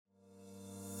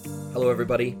Hello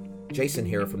everybody, Jason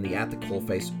here from the At the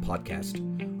Coalface podcast.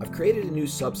 I've created a new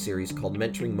sub-series called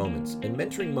Mentoring Moments, and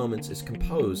Mentoring Moments is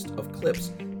composed of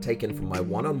clips taken from my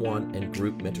one-on-one and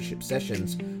group mentorship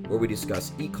sessions where we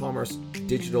discuss e-commerce,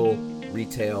 digital,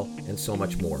 retail, and so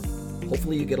much more.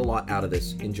 Hopefully you get a lot out of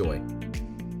this. Enjoy.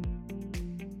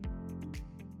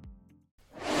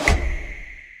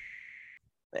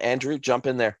 Andrew, jump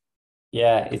in there.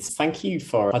 Yeah, thank you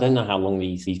for, I don't know how long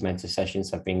these mentor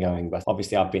sessions have been going, but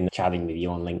obviously I've been chatting with you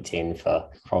on LinkedIn for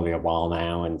probably a while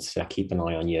now, and I keep an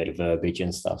eye on your verbiage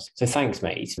and stuff. So thanks,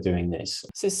 mate, for doing this.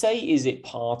 So is it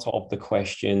part of the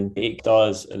question? It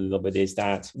does a little bit, is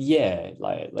that,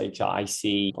 like I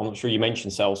see, I'm not sure you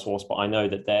mentioned Salesforce, but I know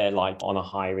that they're like on a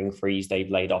hiring freeze.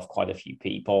 They've laid off quite a few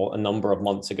people. A number of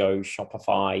months ago,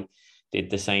 Shopify did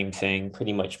the same thing.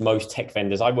 Pretty much most tech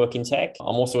vendors. I work in tech.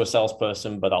 I'm also a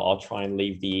salesperson, but I'll try and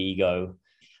leave the ego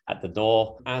at the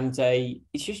door. And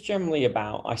it's just generally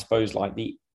about, I suppose, like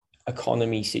the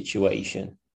economy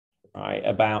situation, right?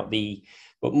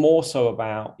 But more so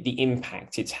about the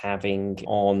impact it's having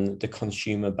on the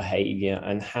consumer behavior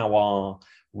and how our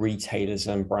retailers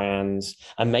and brands,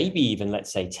 and maybe even,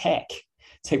 let's say, tech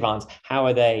brands,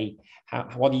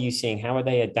 what are you seeing? How are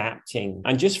they adapting?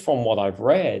 And just from what I've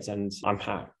read, and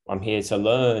I'm here to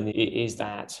learn, is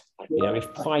that,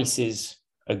 if prices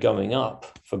are going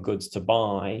up for goods to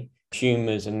buy,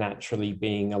 consumers are naturally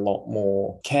being a lot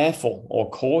more careful or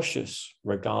cautious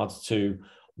regards to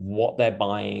what they're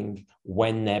buying,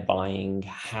 when they're buying,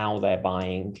 how they're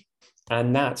buying.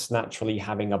 And that's naturally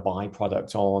having a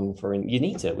byproduct on for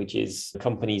Unita, which is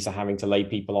companies are having to lay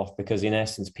people off because in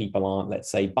essence, people aren't,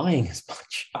 let's say, buying as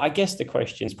much. I guess the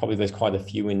question is probably there's quite a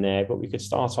few in there, but we could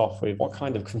start off with what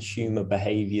kind of consumer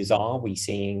behaviors are we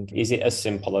seeing? Is it as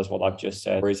simple as what I've just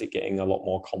said, or is it getting a lot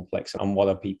more complex? And what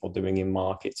are people doing in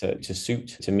market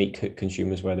to meet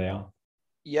consumers where they are?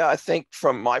 Yeah, I think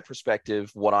from my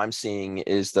perspective, what I'm seeing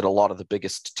is that a lot of the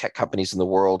biggest tech companies in the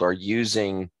world are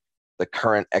using the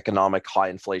current economic high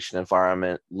inflation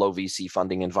environment, low VC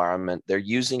funding environment. They're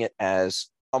using it as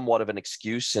somewhat of an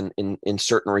excuse in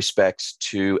certain respects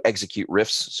to execute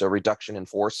RIFs, so reduction in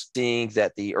force. Seeing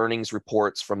that the earnings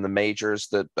reports from the majors,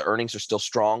 the earnings are still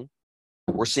strong.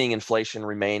 We're seeing inflation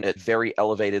remain at very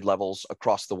elevated levels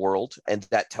across the world, and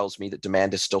that tells me that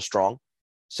demand is still strong.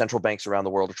 Central banks around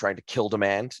the world are trying to kill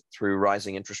demand through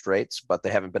rising interest rates, but they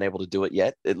haven't been able to do it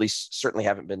yet, at least certainly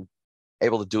haven't been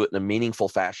able to do it in a meaningful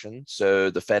fashion. So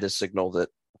the Fed has signaled that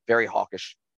very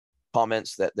hawkish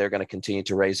comments that they're going to continue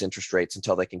to raise interest rates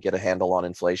until they can get a handle on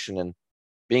inflation. And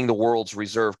being the world's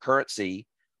reserve currency,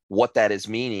 what that is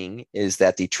meaning is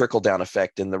that the trickle-down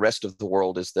effect in the rest of the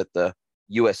world is that the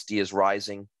USD is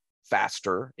rising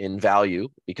faster in value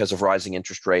because of rising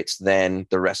interest rates than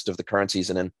the rest of the currencies.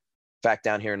 And in fact,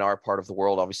 down here in our part of the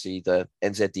world, obviously the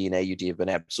NZD and AUD have been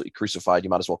absolutely crucified.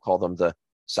 You might as well call them the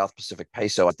South Pacific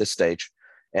peso at this stage.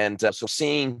 And so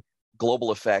seeing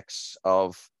global effects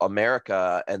of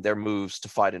America and their moves to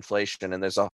fight inflation, and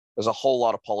there's a whole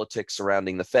lot of politics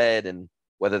surrounding the Fed and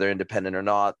whether they're independent or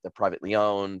not, they're privately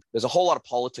owned. There's a whole lot of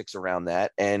politics around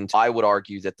that. And I would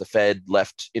argue that the Fed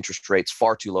left interest rates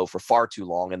far too low for far too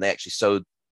long, and they actually sowed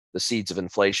the seeds of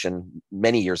inflation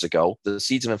many years ago. The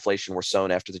seeds of inflation were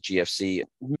sown after the GFC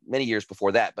many years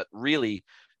before that, but really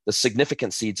the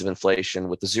significant seeds of inflation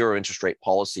with the zero interest rate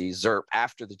policy, ZIRP,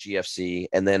 after the GFC,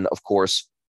 and then, of course,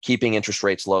 keeping interest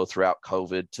rates low throughout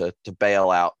COVID to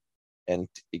bail out and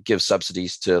give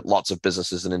subsidies to lots of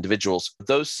businesses and individuals.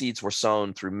 Those seeds were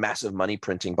sown through massive money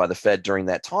printing by the Fed during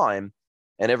that time,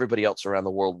 and everybody else around the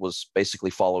world was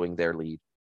basically following their lead.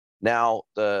 Now,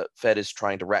 the Fed is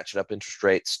trying to ratchet up interest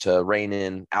rates to rein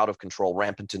in out of control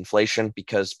rampant inflation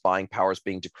because buying power is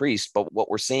being decreased. But what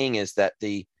we're seeing is that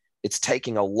it's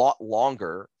taking a lot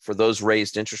longer for those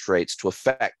raised interest rates to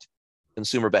affect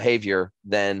consumer behavior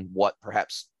than what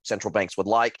perhaps central banks would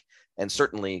like, and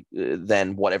certainly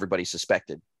than what everybody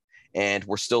suspected. And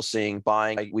we're still seeing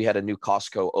buying. We had a new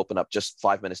Costco open up just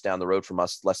 5 minutes down the road from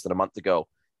us less than a month ago.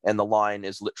 And the line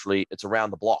is it's around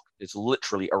the block. It's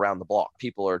literally around the block.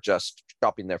 People are just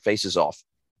chopping their faces off.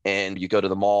 And you go to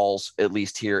the malls, at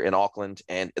least here in Auckland,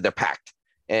 and they're packed.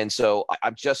 And so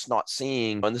I'm just not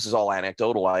seeing, and this is all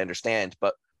anecdotal, I understand,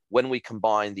 but when we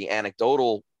combine the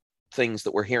anecdotal things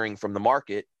that we're hearing from the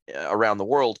market around the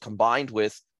world, combined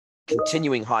with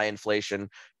continuing high inflation,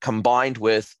 combined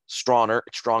with strong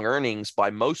earnings by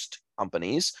most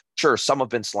companies, sure, some have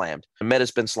been slammed.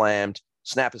 Meta's been slammed.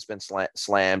 Snap has been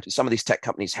slammed. Some of these tech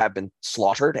companies have been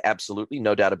slaughtered, absolutely,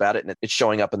 no doubt about it, and it's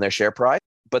showing up in their share price.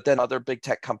 But then other big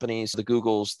tech companies, the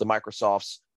Googles, the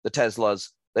Microsofts, the Teslas,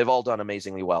 they've all done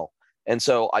amazingly well. And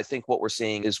so I think what we're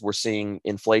seeing is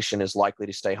inflation is likely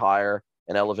to stay higher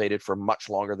and elevated for much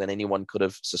longer than anyone could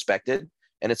have suspected.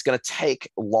 And it's going to take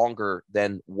longer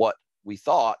than what we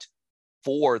thought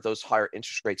for those higher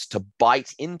interest rates to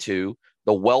bite into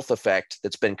the wealth effect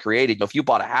that's been created. If you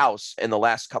bought a house in the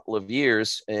last couple of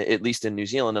years, at least in New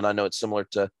Zealand, and I know it's similar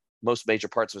to most major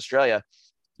parts of Australia,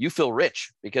 you feel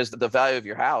rich because the value of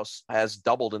your house has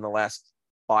doubled in the last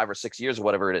 5 or 6 years or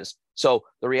whatever it is. So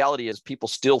the reality is people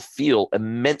still feel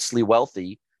immensely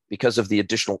wealthy because of the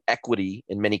additional equity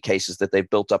in many cases that they've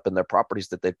built up in their properties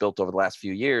that they've built over the last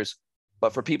few years.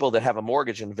 But for people that have a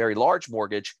mortgage and a very large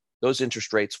mortgage, those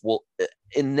interest rates will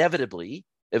inevitably,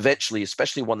 eventually,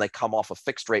 especially when they come off of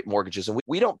fixed rate mortgages. And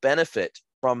we don't benefit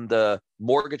from the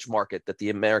mortgage market that the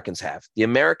Americans have. The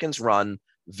Americans run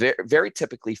very, very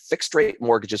typically fixed rate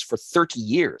mortgages for 30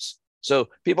 years. So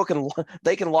people can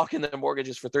lock in their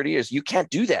mortgages for 30 years. You can't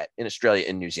do that in Australia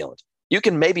and New Zealand. You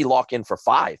can maybe lock in for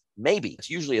 5, maybe. It's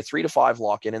usually a 3 to 5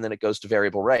 lock in, and then it goes to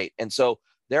variable rate. And so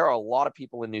there are a lot of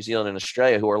people in New Zealand and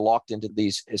Australia who are locked into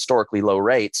these historically low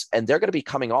rates, and they're going to be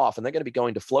coming off and they're going to be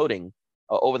going to floating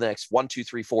over the next 1, 2,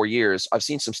 3, 4 years. I've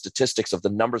seen some statistics of the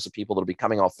numbers of people that will be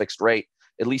coming off fixed rate,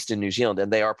 at least in New Zealand,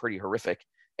 and they are pretty horrific.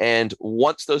 And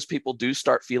once those people do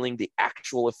start feeling the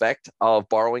actual effect of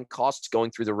borrowing costs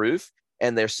going through the roof,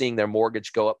 and they're seeing their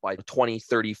mortgage go up by 20,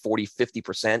 30, 40,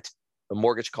 50%, the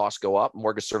mortgage costs go up,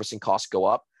 mortgage servicing costs go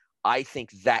up, I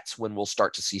think that's when we'll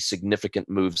start to see significant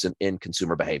moves in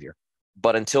consumer behavior.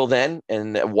 But until then,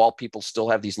 and while people still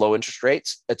have these low interest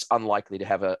rates, it's unlikely to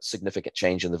have a significant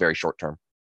change in the very short term.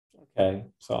 Okay,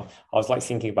 so I was like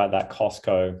thinking about that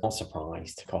Costco. Not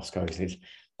surprised. Costco is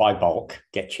buy bulk,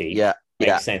 get cheap. Yeah.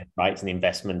 Makes sense, right? It's an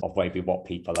investment of maybe what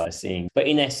people are seeing. But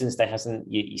in essence, there hasn't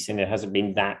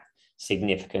been that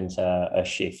significant a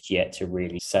shift yet to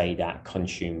really say that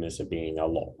consumers are being a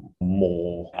lot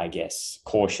more, I guess,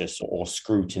 cautious or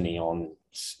scrutiny on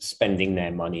spending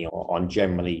their money on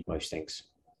generally most things.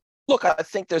 Look, I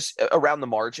think there's around the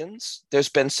margins, there's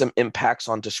been some impacts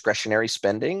on discretionary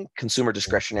spending, consumer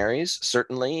discretionaries,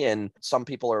 certainly. And some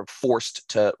people are forced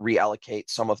to reallocate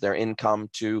some of their income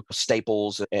to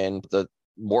staples and the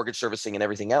mortgage servicing and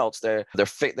everything else.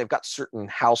 They've got certain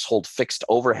household fixed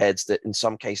overheads that in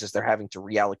some cases they're having to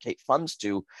reallocate funds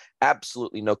to.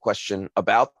 Absolutely no question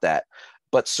about that.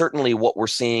 But certainly what we're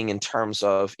seeing in terms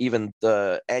of even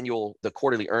the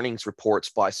quarterly earnings reports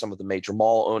by some of the major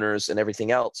mall owners and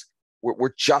everything else,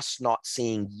 we're just not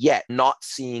seeing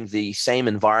the same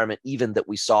environment even that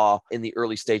we saw in the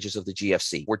early stages of the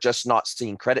GFC. We're just not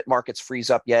seeing credit markets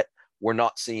freeze up yet. We're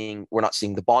not seeing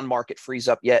the bond market freeze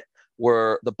up yet,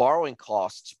 where the borrowing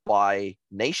costs by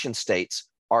nation states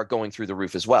are going through the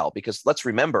roof as well. Because let's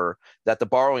remember that the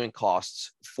borrowing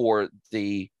costs for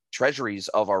the treasuries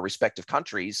of our respective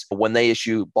countries, when they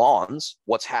issue bonds,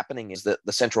 what's happening is that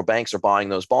the central banks are buying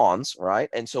those bonds, right?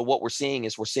 And so what we're seeing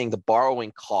the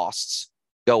borrowing costs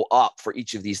go up for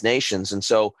each of these nations. And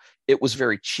so it was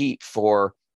very cheap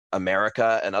for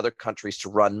America and other countries to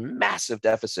run massive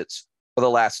deficits for the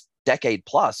last decade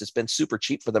plus. It's been super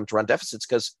cheap for them to run deficits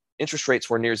because interest rates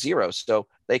were near zero. So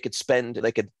they could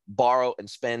borrow and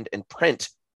spend and print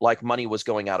like money was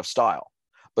going out of style.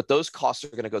 But those costs are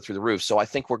going to go through the roof. So I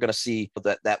think we're going to see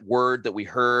that word that we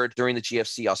heard during the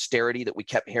GFC, austerity, that we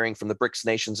kept hearing from the BRICS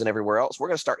nations and everywhere else. We're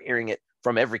going to start hearing it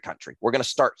from every country. We're going to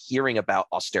start hearing about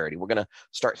austerity. We're going to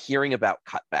start hearing about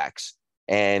cutbacks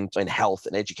and health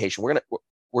and education.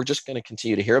 We're just going to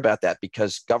continue to hear about that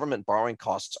because government borrowing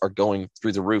costs are going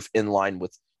through the roof in line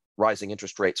with rising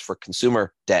interest rates for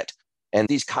consumer debt. And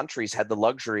these countries had the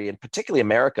luxury, and particularly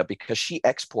America, because she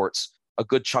exports a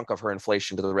good chunk of her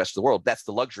inflation to the rest of the world. That's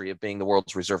the luxury of being the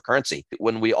world's reserve currency.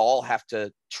 When we all have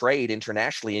to trade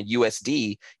internationally in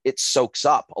USD, it soaks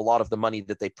up a lot of the money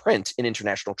that they print in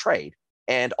international trade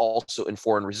and also in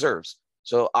foreign reserves.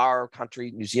 So our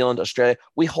country, New Zealand, Australia,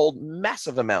 we hold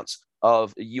massive amounts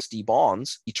of USD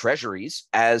bonds, treasuries,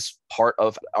 as part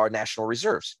of our national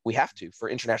reserves. We have to for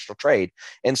international trade.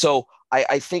 And so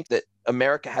I think that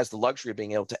America has the luxury of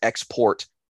being able to export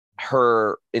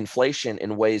her inflation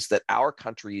in ways that our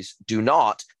countries do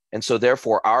not. And so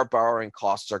therefore, our borrowing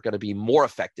costs are going to be more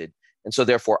affected. And so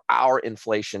therefore, our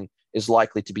inflation is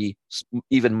likely to be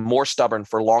even more stubborn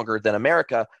for longer than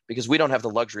America because we don't have the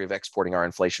luxury of exporting our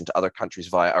inflation to other countries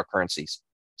via our currencies.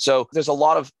 So there's a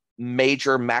lot of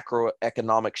major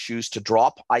macroeconomic shoes to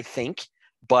drop, I think.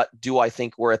 But do I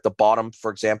think we're at the bottom,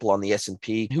 for example, on the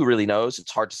S&P? Who really knows?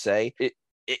 It's hard to say.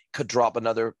 it could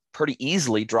pretty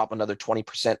easily drop another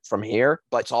 20% from here,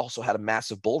 but it's also had a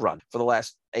massive bull run. For the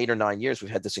last 8 or 9 years,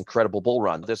 we've had this incredible bull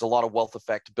run. There's a lot of wealth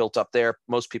effect built up there.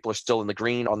 Most people are still in the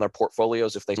green on their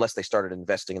portfolios. Unless they started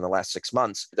investing in the last 6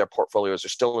 months, their portfolios are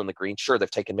still in the green. Sure, they've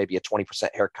taken maybe a 20%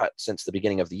 haircut since the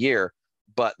beginning of the year,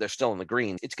 but they're still in the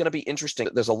green. It's going to be interesting.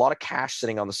 There's a lot of cash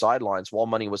sitting on the sidelines. While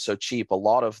money was so cheap, a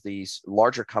lot of these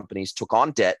larger companies took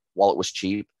on debt while it was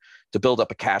cheap to build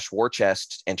up a cash war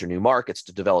chest, enter new markets,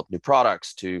 to develop new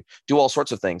products, to do all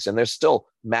sorts of things. And there's still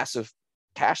massive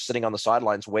cash sitting on the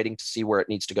sidelines waiting to see where it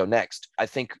needs to go next. I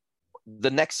think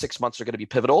the next 6 months are going to be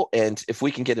pivotal. And if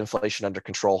we can get inflation under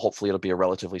control, hopefully it'll be a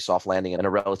relatively soft landing and a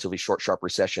relatively short, sharp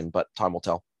recession, but time will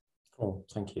tell. Cool,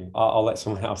 thank you. I'll let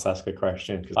someone else ask a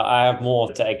question because I have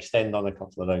more to extend on a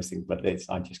couple of those things, but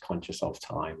I'm just conscious of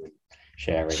time and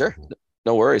sharing. Sure.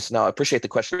 No worries. No, I appreciate the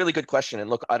question. Really good question. And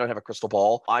look, I don't have a crystal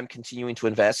ball. I'm continuing to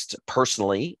invest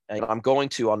personally. And I'm going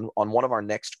to, on one of our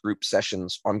next group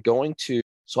sessions,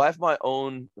 so I have my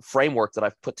own framework that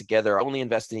I've put together. I only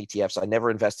invest in ETFs. I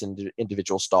never invest in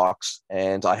individual stocks.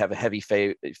 And I have a heavy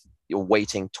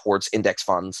weighting towards index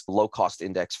funds, low-cost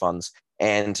index funds.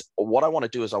 And what I want to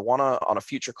do is on a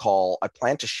future call, I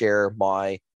plan to share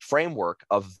my framework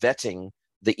of vetting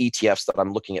the ETFs that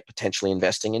I'm looking at potentially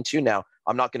investing into. Now,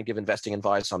 I'm not going to give investing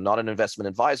advice. I'm not an investment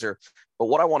advisor. But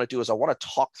what I want to do is I want to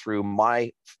talk through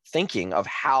my thinking of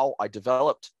how I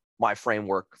developed my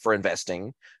framework for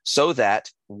investing so that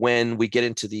when we get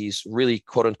into these really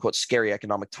quote unquote scary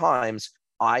economic times,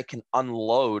 I can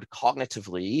unload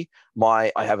cognitively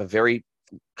I have a very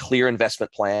clear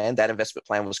investment plan. That investment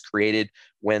plan was created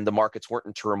when the markets weren't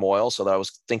in turmoil, so that I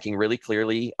was thinking really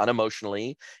clearly,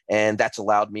 unemotionally, and that's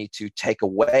allowed me to take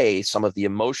away some of the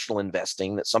emotional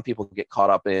investing that some people get caught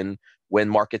up in when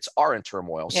markets are in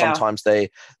turmoil. Yeah. Sometimes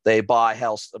they buy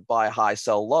high,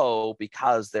 sell low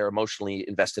because they're emotionally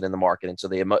invested in the market, and so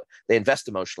they invest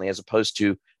emotionally as opposed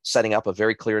to setting up a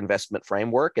very clear investment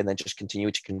framework and then just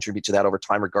continue to contribute to that over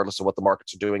time, regardless of what the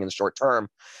markets are doing in the short term.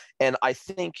 And I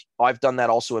think I've done that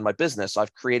also in my business.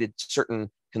 I've created certain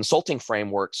consulting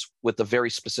frameworks with a very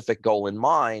specific goal in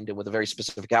mind and with a very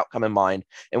specific outcome in mind.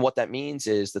 And what that means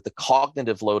is that the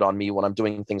cognitive load on me when I'm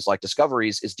doing things like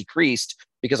discoveries is decreased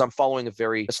because I'm following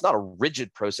it's not a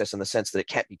rigid process in the sense that it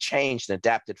can't be changed and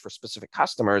adapted for specific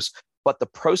customers, but the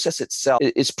process itself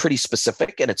is pretty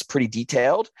specific and it's pretty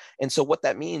detailed. And so what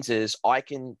that means is I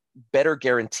can better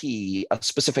guarantee a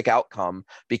specific outcome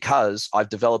because I've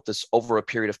developed this over a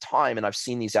period of time and I've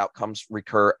seen these outcomes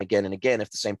recur again and again if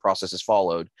the same process is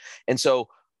followed. And so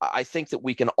I think that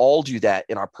we can all do that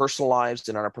in our personal lives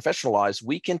and in our professional lives.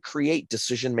 We can create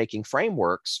decision-making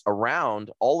frameworks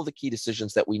around all of the key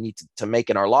decisions that we need to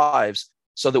make in our lives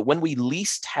so that when we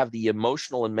least have the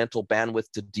emotional and mental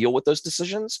bandwidth to deal with those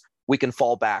decisions, we can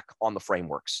fall back on the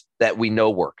frameworks that we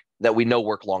know work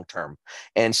long-term.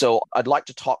 And so I'd like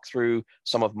to talk through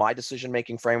some of my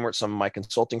decision-making frameworks, some of my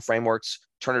consulting frameworks,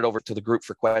 turn it over to the group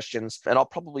for questions. And I'll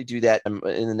probably do that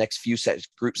in the next few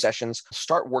group sessions,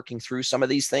 start working through some of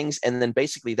these things. And then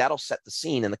basically that'll set the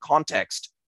scene and the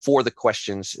context for the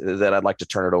questions that I'd like to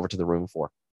turn it over to the room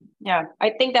for. Yeah, I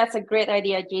think that's a great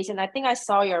idea, Jason. I think I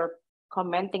saw your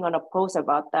commenting on a post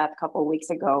about that a couple of weeks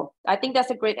ago. I think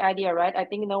that's a great idea, right? I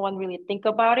think no one really think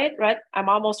about it, right? I'm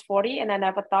almost 40 and I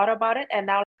never thought about it. And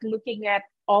now looking at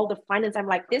all the finance, I'm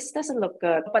like, this doesn't look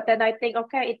good. But then I think,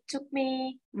 okay, it took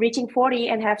me reaching 40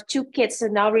 and have 2 kids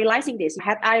and now realizing this.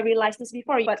 Had I realized this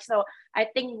before? But so I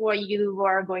think what you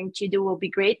are going to do will be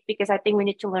great because I think we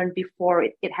need to learn before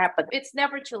it happens. It's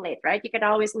never too late, right? You can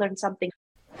always learn something.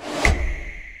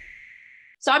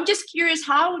 So I'm just curious,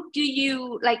 how do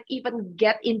you even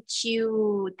get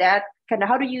into that kind of,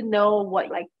 how do you know what,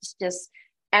 it's just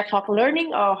ad hoc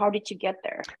learning or how did you get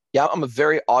there? Yeah, I'm a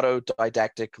very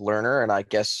autodidactic learner and I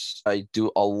guess I do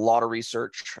a lot of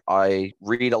research. I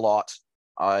read a lot.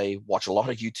 I watch a lot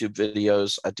of YouTube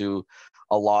videos. I do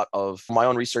a lot of my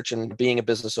own research, and being a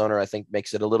business owner, I think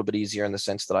makes it a little bit easier in the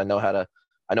sense that I know how to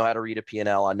read a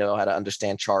P&L. I know how to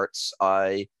understand charts.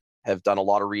 I have done a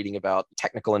lot of reading about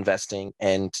technical investing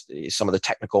and some of the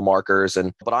technical markers.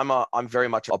 But I'm very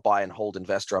much a buy and hold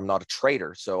investor. I'm not a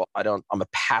trader. So I'm a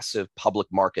passive public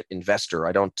market investor.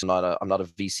 I'm not a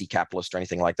VC capitalist or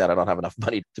anything like that. I don't have enough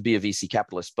money to be a VC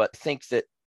capitalist, but I think that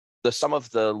some of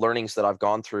the learnings that I've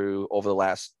gone through over the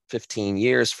last 15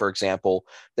 years, for example,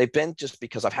 they've been just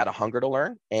because I've had a hunger to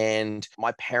learn. And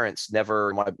my parents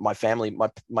my family,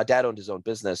 my dad owned his own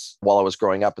business while I was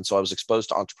growing up. And so I was exposed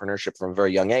to entrepreneurship from a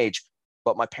very young age.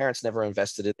 but my parents never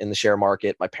invested it in the share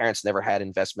market. My parents never had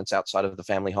investments outside of the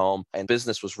family home, and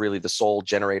business was really the sole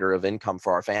generator of income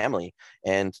for our family.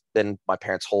 And then my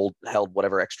parents held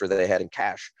whatever extra they had in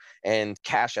cash. And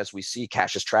cash, as we see,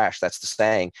 cash is trash. That's the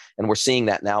saying. And we're seeing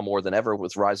that now more than ever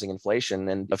with rising inflation.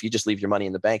 And if you just leave your money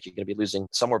in the bank, you're going to be losing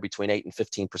somewhere between 8 and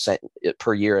 15%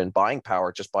 per year in buying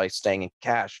power just by staying in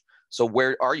cash. So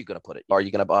where are you going to put it? Are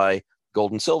you going to buy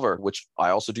gold and silver, which I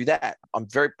also do that? I'm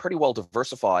pretty well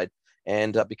diversified.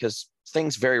 And because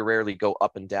things very rarely go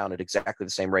up and down at exactly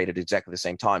the same rate at exactly the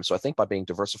same time. So I think by being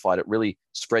diversified, it really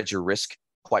spreads your risk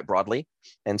quite broadly.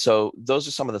 And so those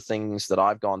are some of the things that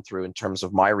I've gone through in terms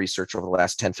of my research over the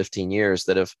last 10, 15 years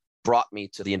that have brought me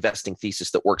to the investing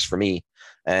thesis that works for me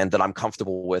and that I'm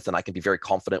comfortable with and I can be very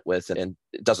confident with, and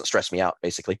it doesn't stress me out,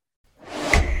 basically.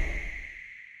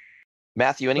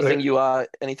 Matthew, anything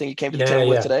you came to the table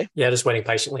with today? Yeah, just waiting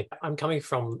patiently.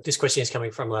 This question is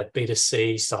coming from a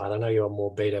B2C side. I know you're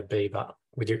more B2B, but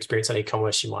with your experience in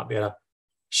e-commerce, you might be able to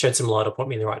shed some light or point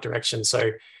me in the right direction.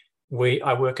 So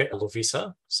I work at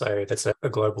Lovisa. So that's a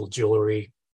global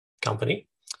jewelry company.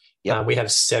 Yep. We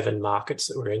have 7 markets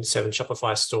that we're in, 7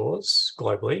 Shopify stores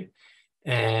globally.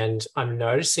 And I'm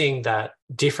noticing that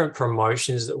different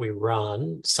promotions that we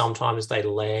run, sometimes they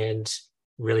land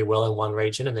really well in one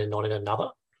region and they're not in another.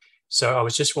 So I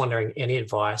was just wondering, any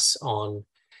advice on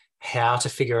how to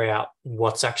figure out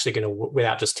what's actually going to,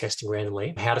 without just testing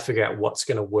randomly, how to figure out what's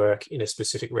going to work in a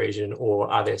specific region,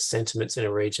 or are there sentiments in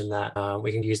a region that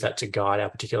we can use that to guide our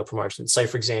particular promotion? Say,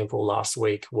 for example, last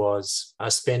week was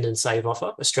a spend and save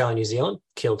offer. Australia, New Zealand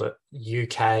killed it.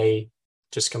 UK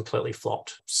just completely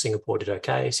flopped. Singapore did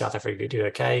okay. South Africa did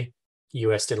okay.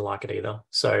 US didn't like it either.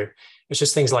 So it's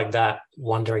just things like that,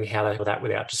 wondering how to do that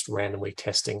without just randomly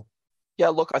testing. Yeah,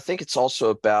 look, I think it's also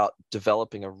about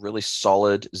developing a really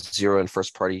solid zero and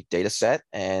first party data set.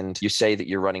 And you say that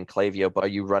you're running Klaviyo, but are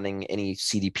you running any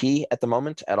CDP at the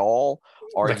moment at all?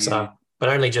 But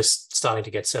only just starting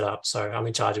to get set up. So I'm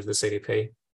in charge of the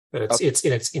CDP. But it's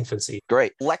in its infancy.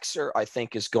 Great. Lexer, I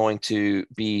think, is going to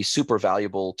be super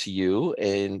valuable to you.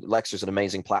 And Lexer is an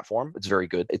amazing platform. It's very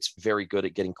good. It's very good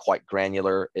at getting quite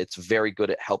granular. It's very good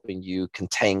at helping you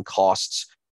contain costs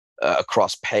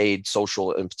across paid,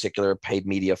 social in particular, paid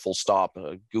media, full stop,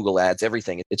 Google ads,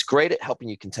 everything. It's great at helping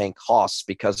you contain costs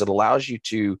because it allows you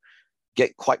to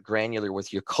get quite granular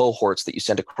with your cohorts that you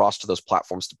send across to those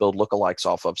platforms to build lookalikes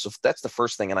off of. So that's the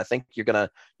first thing. And I think you're gonna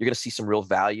see some real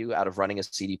value out of running a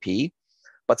CDP.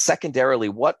 But secondarily,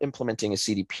 what implementing a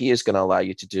CDP is going to allow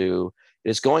you to do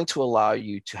is going to allow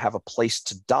you to have a place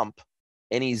to dump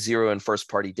any zero and first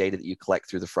party data that you collect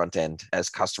through the front end as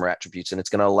customer attributes. And it's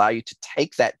going to allow you to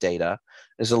take that data,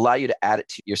 and allow you to add it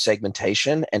to your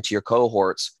segmentation and to your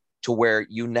cohorts, to where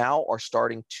you now are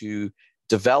starting to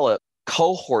develop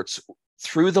cohorts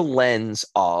through the lens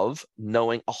of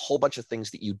knowing a whole bunch of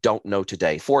things that you don't know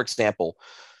today. For example,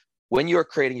 when you're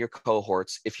creating your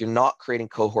cohorts, if you're not creating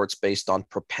cohorts based on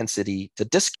propensity to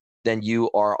discount, then you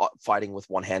are fighting with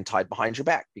one hand tied behind your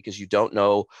back, because you don't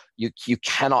know, you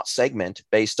cannot segment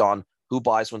based on who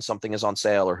buys when something is on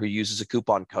sale or who uses a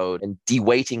coupon code and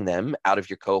de-weighting them out of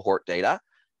your cohort data.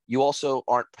 You also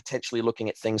aren't potentially looking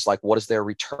at things like, what is their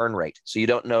return rate? So you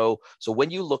don't know. So when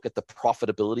you look at the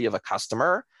profitability of a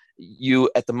customer,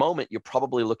 at the moment, you're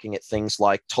probably looking at things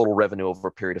like total revenue over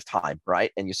a period of time,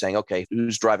 right? And you're saying, okay,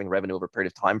 who's driving revenue over a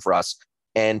period of time for us?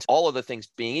 And all of the things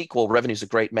being equal, revenue is a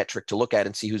great metric to look at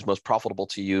and see who's most profitable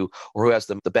to you, or who has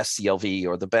the best CLV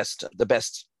or the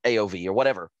best AOV or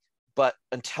whatever. But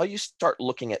until you start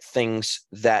looking at things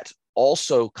that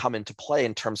also come into play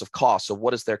in terms of cost. So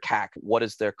what is their CAC? What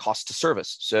is their cost to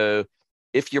service? So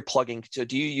if you're plugging, so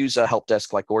do you use a help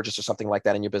desk like Gorgias or something like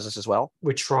that in your business as well?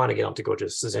 We're trying to get onto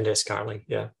Gorgias as Zendesk currently,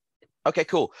 yeah. Okay,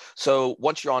 cool. So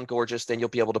once you're on Gorgias, then you'll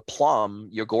be able to plumb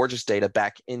your Gorgias data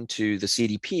back into the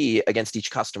CDP against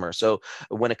each customer. So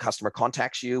when a customer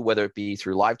contacts you, whether it be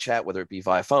through live chat, whether it be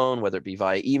via phone, whether it be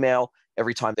via email,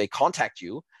 every time they contact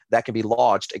you, that can be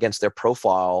lodged against their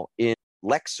profile in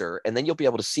Lexer. And then you'll be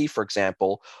able to see, for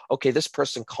example, okay, this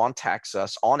person contacts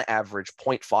us on average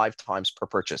 0.5 times per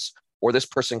purchase, or this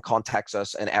person contacts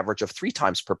us an average of 3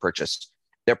 times per purchase.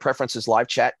 Their preference is live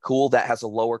chat. Cool. That has a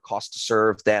lower cost to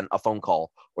serve than a phone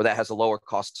call, or that has a lower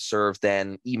cost to serve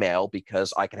than email,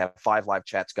 because I can have 5 live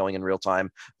chats going in real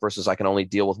time versus I can only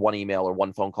deal with 1 email or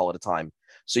 1 phone call at a time.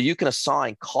 So you can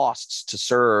assign costs to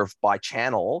serve by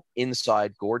channel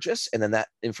inside Gorgias, and then that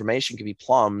information can be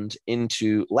plumbed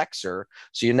into Lexer.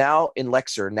 So you're now in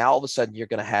Lexer. Now all of a sudden you're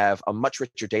going to have a much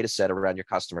richer data set around your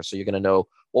customers. So you're going to know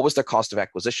what was their cost of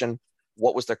acquisition,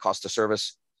 what was their cost of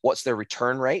service, what's their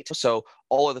return rate. So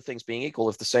all of the things being equal,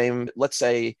 if the same, let's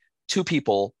say 2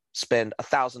 people spend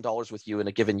 $1,000 with you in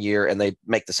a given year and they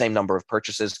make the same number of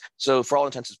purchases. So for all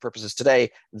intents and purposes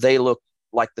today, they look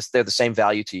like this, they're the same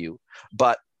value to you.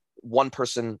 But one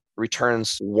person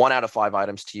returns 1 out of 5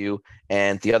 items to you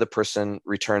and the other person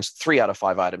returns 3 out of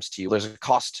 5 items to you. There's a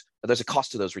cost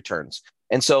to those returns.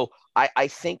 And so I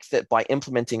think that by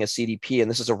implementing a CDP,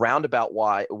 and this is a roundabout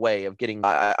way of getting,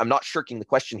 I'm not shirking the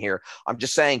question here. I'm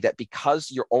just saying that because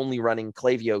you're only running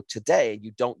Klaviyo today,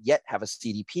 you don't yet have a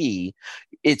CDP,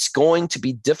 it's going to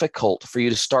be difficult for you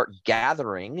to start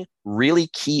gathering really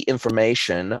key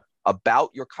information about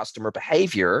your customer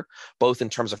behavior, both in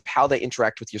terms of how they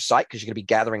interact with your site, because you're going to be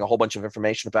gathering a whole bunch of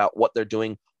information about what they're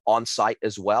doing on site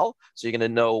as well. So you're going to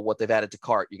know what they've added to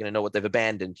cart. You're going to know what they've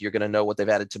abandoned. You're going to know what they've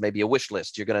added to maybe a wish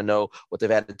list. You're going to know what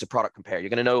they've added to product compare. You're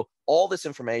going to know all this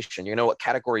information. You're going to know what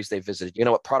categories they've visited. You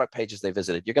know what product pages they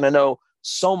visited. You're going to know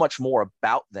so much more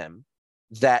about them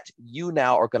that you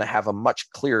now are going to have a much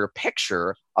clearer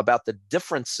picture about the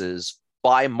differences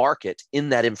by market in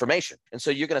that information. And so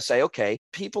you're going to say, okay,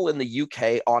 people in the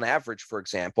UK on average, for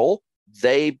example,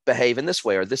 they behave in this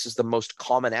way, or this is the most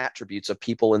common attributes of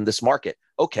people in this market.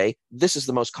 Okay, this is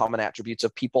the most common attributes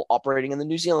of people operating in the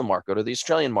New Zealand market or the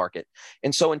Australian market.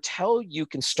 And so until you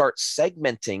can start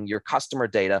segmenting your customer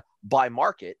data by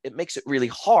market, it makes it really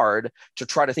hard to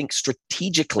try to think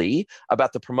strategically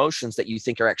about the promotions that you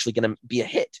think are actually going to be a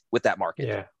hit with that market.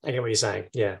 Yeah, I get what you're saying.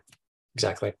 Yeah,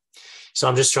 exactly. So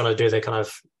I'm just trying to do the kind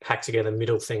of hack together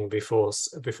middle thing before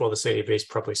the CDP is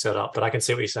properly set up. But I can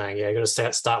see what you're saying. Yeah, you're going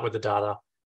to start with the data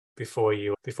before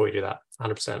you do that.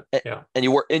 100%. Yeah, and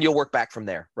you'll work back from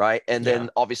there, right? And then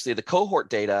obviously the cohort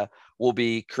data will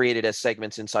be created as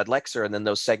segments inside Lexer, and then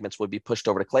those segments would be pushed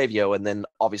over to Klaviyo, and then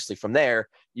obviously from there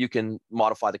you can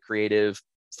modify the creative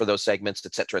for those segments,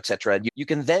 et cetera, et cetera. And you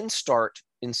can then start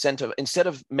instead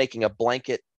of making a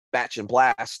blanket batch and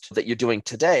blast that you're doing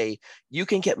today, you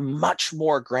can get much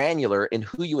more granular in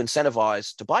who you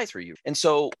incentivize to buy through you. And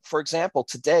so, for example,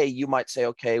 today you might say,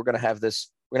 okay, we're going to have this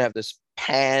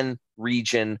pan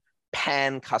region,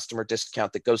 pan customer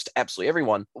discount that goes to absolutely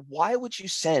everyone. Why would you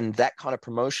send that kind of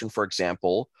promotion, for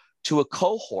example, to a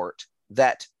cohort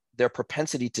that their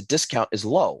propensity to discount is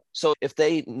low? So if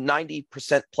they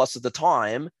 90% plus of the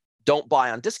time don't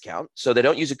buy on discount, so they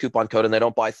don't use a coupon code and they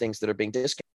don't buy things that are being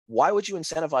discounted, why would you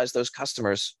incentivize those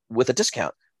customers with a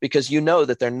discount? Because you know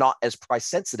that they're not as price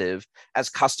sensitive as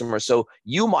customers. So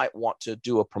you might want to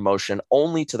do a promotion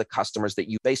only to the customers that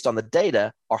you, based on the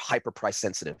data, are hyper price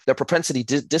sensitive. Their propensity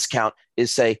to discount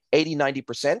is, say, 80,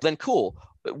 90%, then cool.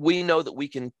 But we know that we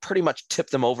can pretty much tip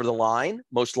them over the line.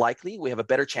 Most likely, we have a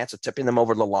better chance of tipping them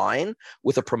over the line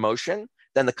with a promotion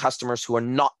than the customers who are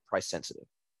not price sensitive.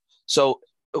 So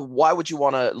why would you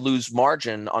want to lose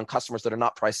margin on customers that are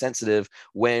not price sensitive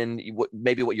when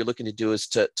maybe what you're looking to do is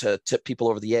to tip people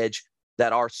over the edge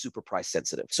that are super price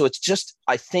sensitive? So it's just,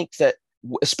 I think that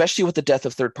especially with the death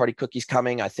of third-party cookies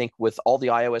coming, I think with all the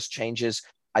iOS changes,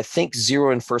 I think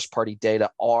zero and first-party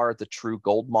data are the true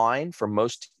gold mine for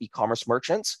most e-commerce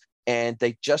merchants. And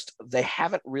they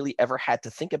haven't really ever had to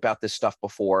think about this stuff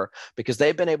before because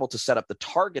they've been able to set up the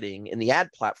targeting in the ad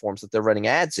platforms that they're running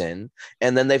ads in,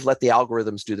 and then they've let the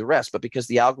algorithms do the rest. But because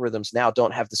the algorithms now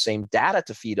don't have the same data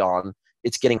to feed on,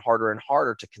 it's getting harder and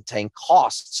harder to contain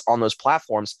costs on those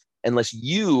platforms unless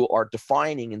you are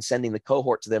defining and sending the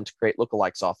cohort to them to create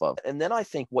lookalikes off of. And then I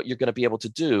think what you're going to be able to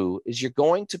do is you're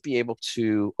going to be able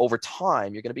to, over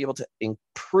time, you're going to be able to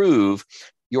improve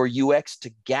your UX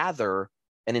to gather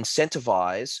and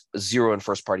incentivize zero and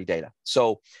first party data.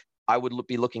 So I would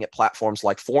be looking at platforms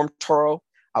like FormToro.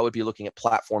 I would be looking at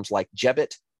platforms like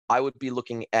Jebbit. I would be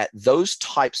looking at those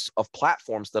types of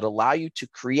platforms that allow you to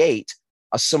create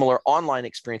a similar online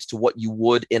experience to what you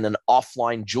would in an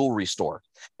offline jewelry store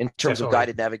in terms of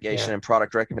guided navigation and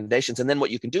product recommendations. And then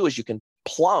what you can do is you can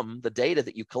plumb the data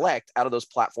that you collect out of those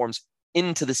platforms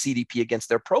into the CDP against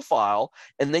their profile.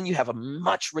 And then you have a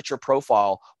much richer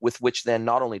profile with which then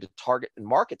not only to target and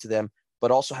market to them,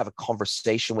 but also have a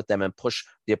conversation with them and push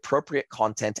the appropriate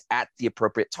content at the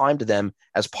appropriate time to them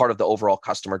as part of the overall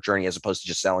customer journey, as opposed to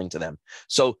just selling to them.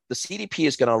 So the CDP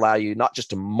is going to allow you not just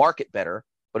to market better,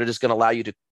 but it is going to allow you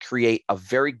to create a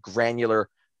very granular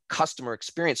customer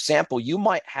experience sample. You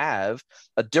might have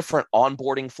a different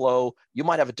onboarding flow. You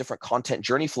might have a different content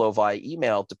journey flow via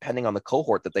email, depending on the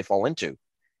cohort that they fall into.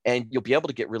 And you'll be able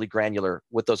to get really granular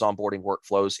with those onboarding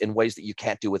workflows in ways that you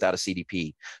can't do without a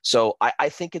CDP. So I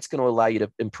think it's going to allow you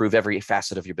to improve every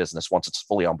facet of your business once it's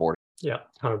fully onboarded. Yeah,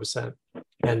 100%.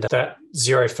 And that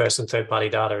zero first and third party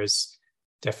data is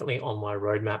definitely on my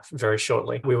roadmap very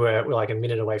shortly. We're like a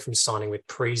minute away from signing with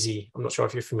Preezy. I'm not sure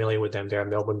if you're familiar with them. They're a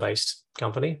Melbourne-based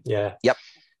company. Yeah. Yep.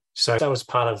 So that was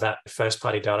part of that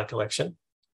first-party data collection.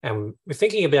 And we're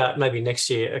thinking about maybe next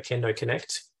year, Akendo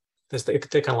Connect. They're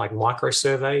kind of like micro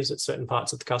surveys at certain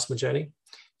parts of the customer journey.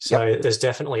 So There's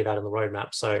definitely that in the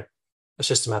roadmap. So it's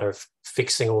just a matter of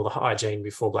fixing all the hygiene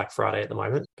before Black Friday at the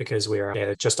moment, because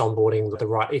we're just onboarding the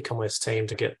right e-commerce team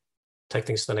to take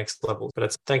things to the next level.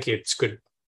 But thank you. It's good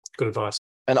advice.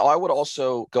 And I would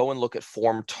also go and look at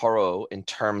FormToro in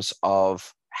terms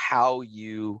of how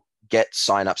you get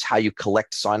signups, how you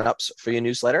collect signups for your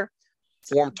newsletter.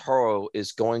 FormToro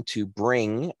is going to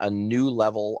bring a new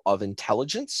level of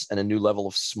intelligence and a new level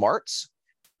of smarts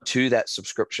to that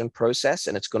subscription process.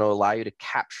 And it's going to allow you to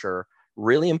capture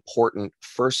really important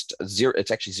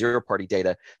it's actually zero-party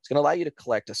data. It's going to allow you to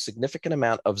collect a significant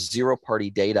amount of zero-party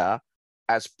data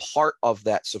as part of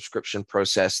that subscription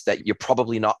process that you're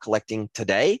probably not collecting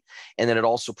today. And then it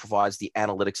also provides the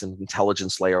analytics and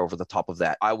intelligence layer over the top of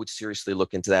that. I would seriously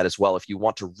look into that as well. If you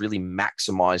want to really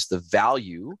maximize the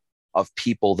value of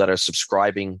people that are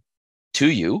subscribing to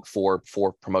you for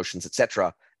promotions,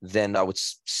 etc., then I would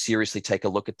seriously take a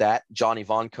look at that. John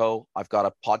Ivanko, I've got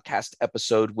a podcast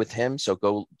episode with him. So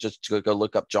go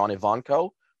look up John Ivanko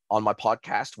on my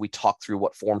podcast. We talk through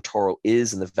what FormToro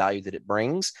is and the value that it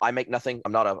brings. I make nothing.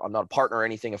 I'm not a partner or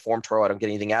anything of FormToro. I don't get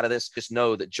anything out of this. Just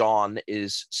know that John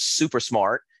is super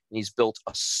smart, and he's built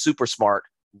a super smart,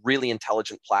 really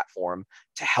intelligent platform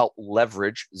to help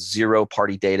leverage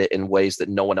zero-party data in ways that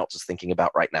no one else is thinking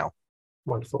about right now.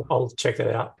 Wonderful. I'll check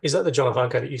that out. Is that the John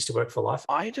Ivanko that used to work for Life?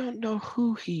 I don't know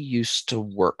who he used to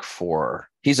work for.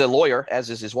 He's a lawyer,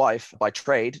 as is his wife, by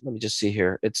trade. Let me just see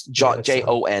here. It's John,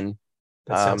 Jon.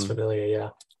 That sounds familiar,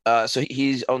 yeah. So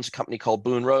he owns a company called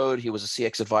Boone Road. He was a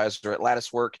CX advisor at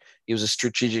Latticework. He was a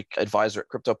strategic advisor at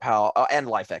CryptoPal and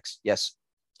LifeX. Yes.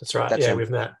 That's right.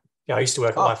 We've met. Yeah, I used to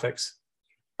work at LifeX.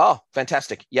 Oh,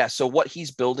 fantastic. Yeah. So what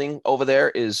he's building over there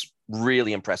is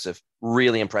really impressive.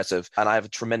 And I have a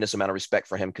tremendous amount of respect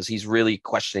for him because he's really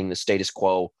questioning the status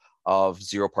quo of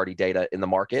zero-party data in the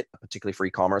market, particularly for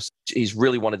e-commerce. He's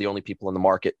really one of the only people in the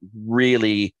market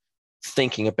really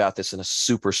thinking about this in a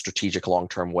super strategic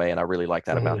long-term way. And I really like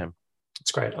that about him.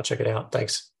 It's great. I'll check it out.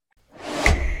 Thanks.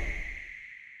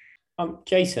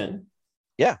 Jason.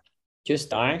 Yeah.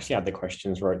 I actually had the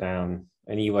questions wrote down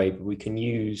anyway, but we can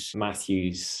use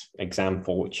Matthew's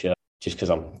example, which just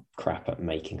because I'm crap at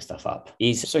making stuff up.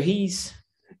 He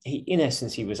in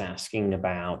essence, he was asking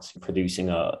about producing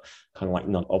a kind of like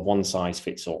not a one size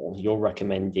fits all. You're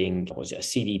recommending, a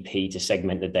CDP to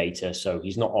segment the data. So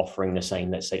he's not offering the same,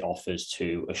 let's say, offers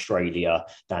to Australia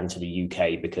than to the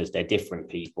UK because they're different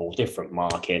people, different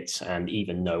markets. And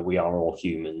even though we are all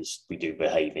humans, we do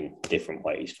behave in different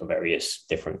ways for various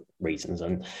different reasons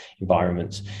and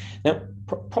environments. Now,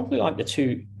 probably like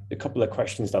a couple of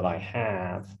questions that I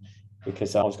have,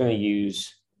 because I was going to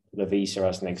use Lovisa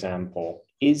as an example,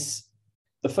 is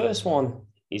the first one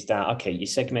is that, okay, you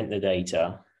segment the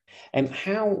data, and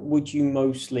how would you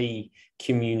mostly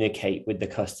communicate with the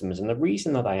customers? And the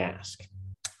reason that I ask,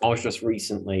 I was just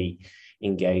recently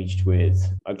engaged with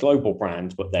a global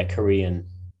brand, but they're Korean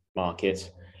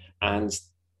market, and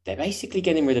they're basically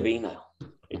getting rid of email.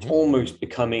 It's almost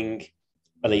becoming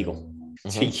illegal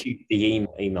to use the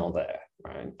email there,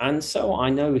 right? And so I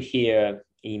know here,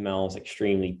 email is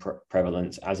extremely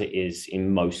prevalent as it is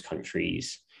in most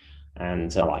countries.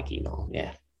 And I like email.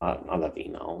 Yeah, I love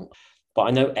email. But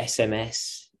I know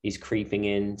SMS is creeping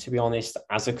in. To be honest,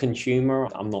 as a consumer,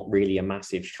 I'm not really a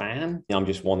massive fan. I'm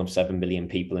just one of 7 billion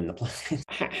people in the planet.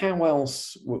 How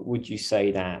else would you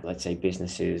say that, let's say,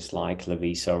 businesses like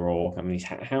Lovisa or companies,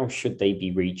 how should they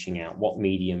be reaching out? What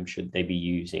medium should they be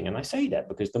using? And I say that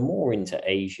because the more into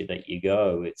Asia that you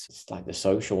go, it's like the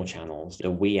social channels, the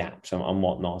We apps and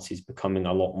whatnot is becoming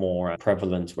a lot more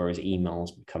prevalent, whereas email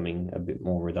is becoming a bit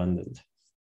more redundant. I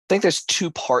think there's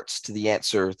two parts to the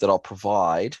answer that I'll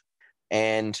provide.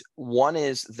 And one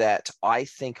is that I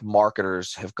think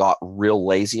marketers have got real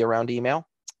lazy around email.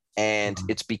 And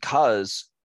it's because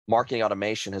marketing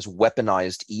automation has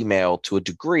weaponized email to a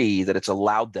degree that it's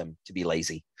allowed them to be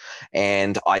lazy.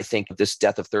 And I think this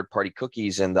death of third-party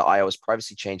cookies and the iOS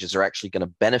privacy changes are actually going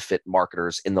to benefit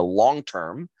marketers in the long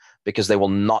term because they will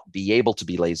not be able to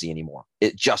be lazy anymore.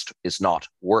 It just is not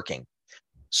working.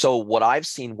 So what I've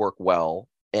seen work well,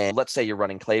 and let's say you're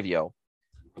running Klaviyo,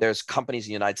 there's companies in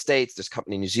the United States, there's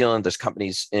companies in New Zealand, there's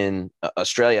companies in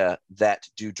Australia that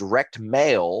do direct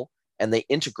mail and they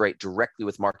integrate directly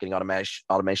with marketing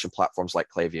automation platforms like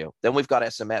Klaviyo. Then we've got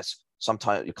SMS.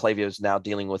 Sometimes Klaviyo is now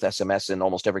dealing with SMS in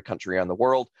almost every country around the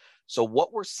world. So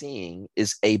what we're seeing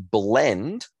is a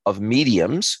blend of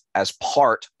mediums as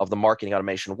part of the marketing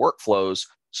automation workflows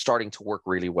starting to work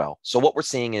really well. So what we're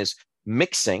seeing is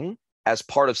mixing as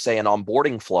part of, say, an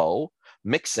onboarding flow,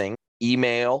 mixing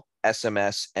email,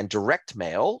 SMS, and direct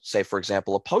mail, say, for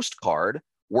example, a postcard,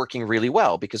 working really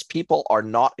well because people are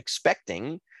not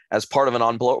expecting, as part of an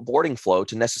onboarding flow,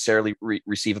 to necessarily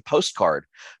receive a postcard.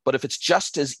 But if it's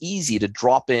just as easy to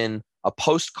drop in a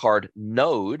postcard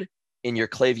node in your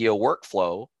Klaviyo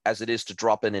workflow as it is to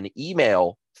drop in an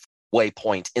email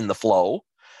waypoint in the flow,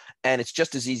 and it's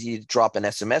just as easy to drop an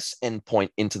SMS endpoint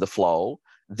into the flow,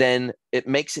 then it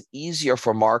makes it easier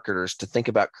for marketers to think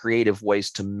about creative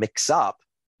ways to mix up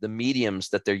the mediums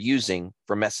that they're using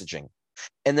for messaging.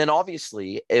 And then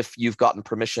obviously, if you've gotten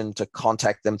permission to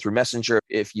contact them through Messenger,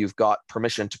 if you've got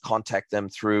permission to contact them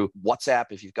through WhatsApp,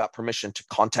 if you've got permission to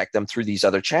contact them through these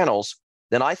other channels,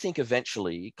 then I think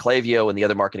eventually Klaviyo and the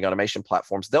other marketing automation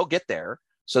platforms, they'll get there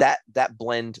so that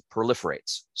blend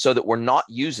proliferates so that we're not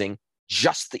using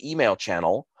just the email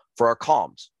channel for our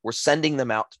comms. We're sending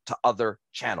them out to other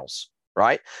channels,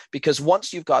 right? Because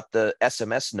once you've got the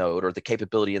SMS node or the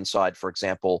capability inside, for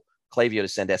example, Klaviyo to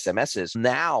send SMSs,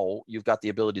 now you've got the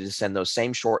ability to send those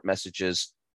same short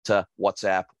messages to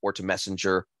WhatsApp or to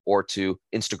Messenger or to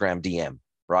Instagram DM,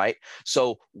 right?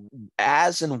 So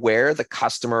as and where the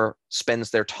customer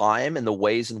spends their time and the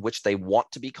ways in which they want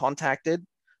to be contacted,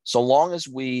 so long as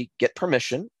we get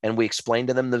permission and we explain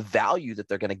to them the value that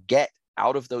they're going to get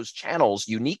out of those channels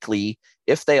uniquely,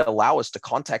 if they allow us to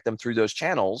contact them through those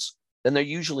channels, then they're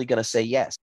usually going to say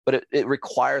yes. But it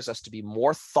requires us to be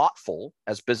more thoughtful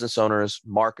as business owners,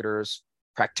 marketers,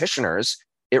 practitioners.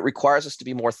 It requires us to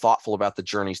be more thoughtful about the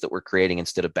journeys that we're creating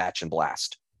instead of batch and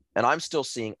blast. And I'm still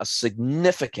seeing a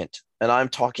significant, and I'm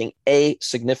talking a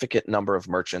significant number of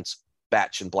merchants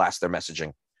batch and blast their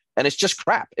messaging. And it's just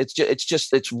crap.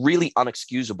 It's really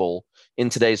unexcusable in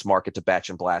today's market to batch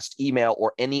and blast email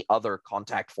or any other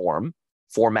contact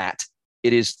format.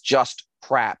 It is just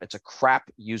crap. It's a crap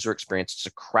user experience. It's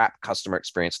a crap customer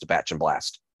experience to batch and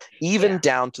blast. Even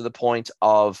down to the point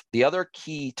of the other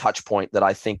key touch point that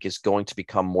I think is going to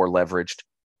become more leveraged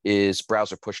is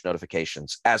browser push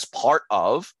notifications as part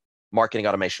of marketing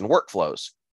automation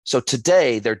workflows. So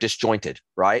today they're disjointed,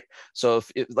 right? So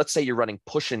if let's say you're running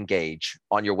push engage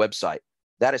on your website,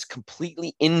 that is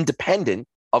completely independent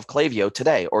of Klaviyo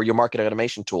today or your marketing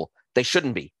automation tool. They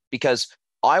shouldn't be, because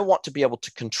I want to be able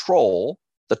to control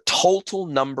the total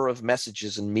number of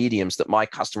messages and mediums that my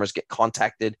customers get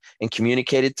contacted and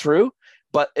communicated through.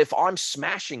 But if I'm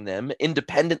smashing them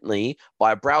independently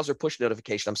by a browser push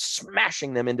notification, I'm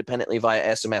smashing them independently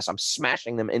via SMS, I'm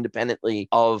smashing them independently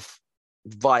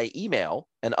via email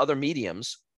and other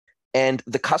mediums, and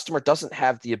the customer doesn't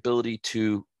have the ability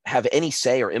to have any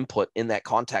say or input in that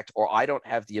contact, or I don't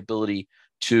have the ability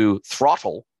to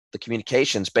throttle the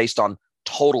communications based on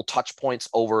total touch points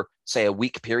over, say, a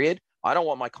week period. I don't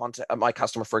want my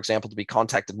customer, for example, to be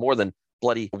contacted more than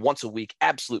bloody once a week,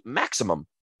 absolute maximum.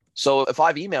 So if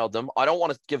I've emailed them, I don't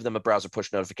want to give them a browser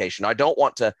push notification. I don't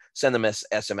want to send them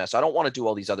SMS. I don't want to do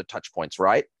all these other touch points,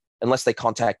 right? Unless they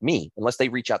contact me, unless they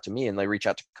reach out to me and they reach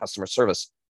out to customer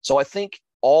service. So I think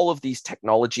all of these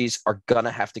technologies are going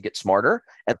to have to get smarter,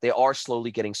 and they are slowly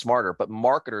getting smarter, but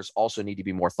marketers also need to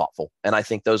be more thoughtful. And I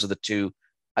think those are the two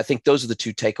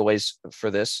takeaways for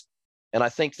this. And I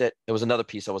think that there was another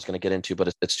piece I was going to get into,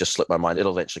 but it's just slipped my mind.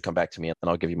 It'll eventually come back to me, and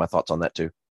I'll give you my thoughts on that too.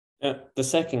 The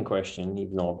second question,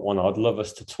 even though one, I'd love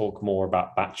us to talk more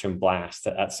about batch and blast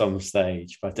at some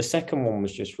stage, but the second one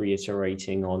was just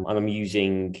reiterating on, and I'm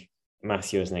using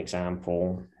Matthew as an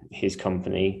example, his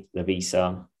company,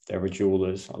 Lavisa, they're a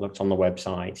jewelers. I looked on the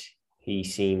website. He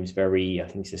seems very, I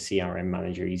think he's a CRM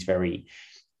manager. He's very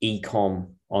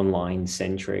e-com online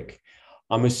centric.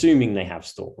 I'm assuming they have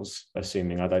stores, I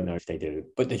don't know if they do,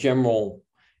 but the general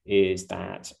is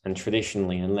that, and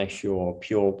traditionally, unless you're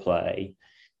pure play,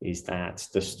 is that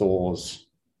the store's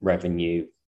revenue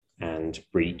and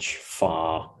reach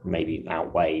far maybe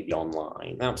outweigh the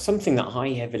online. Now, something that I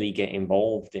heavily get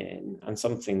involved in, and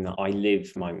something that I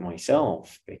live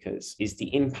myself, because is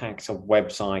the impact of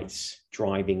websites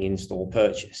driving in-store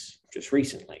purchase. Just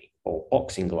recently, bought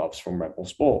boxing gloves from Rebel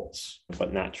Sports,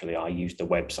 but naturally I used the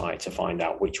website to find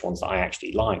out which ones that I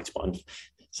actually liked. But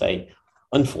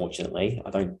unfortunately, I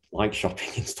don't like shopping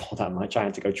in store that much. I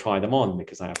had to go try them on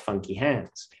because I have funky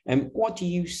hands. And what do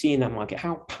you see in that market?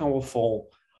 How powerful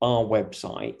are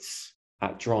websites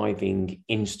at driving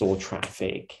in-store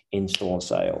traffic, in-store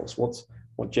sales? What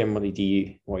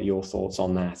are your thoughts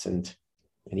on that, and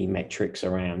any metrics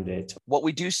around it? What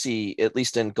we do see, at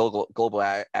least in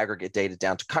global aggregate data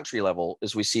down to country level,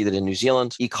 is we see that in New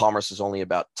Zealand, e-commerce is only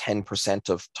about 10%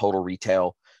 of total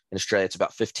retail. In Australia, it's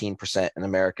about 15%. In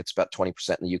America, it's about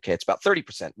 20%. In the UK, it's about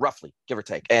 30%, roughly, give or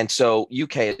take. And so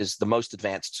UK is the most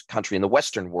advanced country in the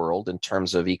Western world in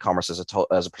terms of e-commerce as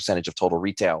a percentage of total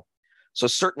retail. So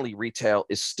certainly retail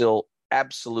is still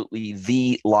absolutely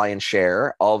the lion's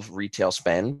share of retail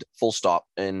spend, full stop,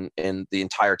 in the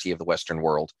entirety of the Western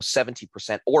world.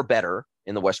 70% or better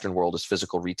in the Western world is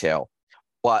physical retail.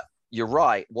 But you're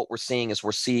right. What we're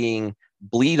seeing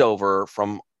bleed over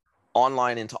from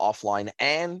online into offline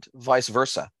and vice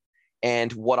versa.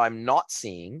 And what I'm not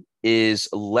seeing is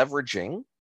leveraging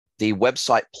the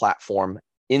website platform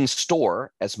in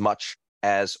store as much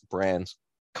as brands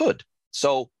could.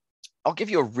 So I'll give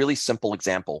you a really simple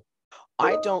example.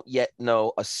 I don't yet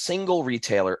know a single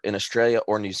retailer in Australia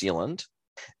or New Zealand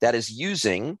that is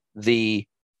using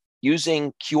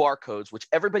QR codes, which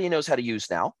everybody knows how to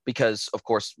use now because of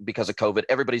COVID,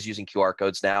 everybody's using QR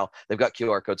codes now. They've got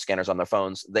QR code scanners on their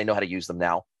phones. They know how to use them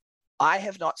now. I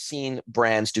have not seen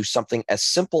brands do something as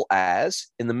simple as,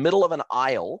 in the middle of an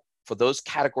aisle, for those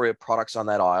category of products on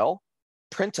that aisle,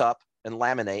 print up and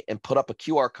laminate and put up a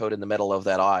QR code in the middle of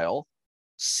that aisle.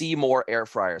 See more air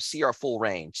fryers, see our full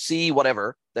range, see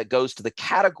whatever that goes to the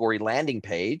category landing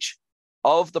page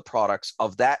of the products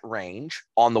of that range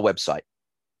on the website.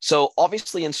 So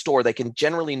obviously in store, they can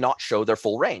generally not show their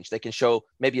full range. They can show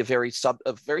maybe a very small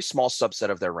subset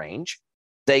of their range.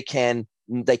 They can't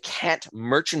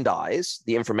merchandise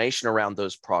the information around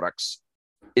those products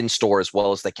in store as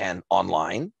well as they can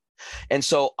online. And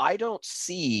so I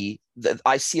see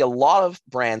a lot of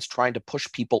brands trying to push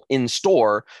people in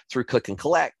store through click and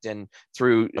collect and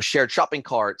through shared shopping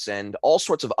carts and all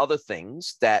sorts of other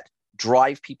things that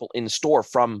drive people in store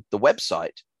from the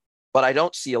website. But I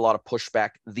don't see a lot of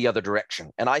pushback the other direction.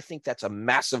 And I think that's a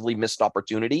massively missed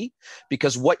opportunity,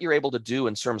 because what you're able to do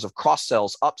in terms of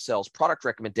cross-sells, upsells, product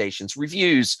recommendations,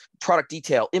 reviews, product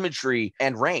detail, imagery,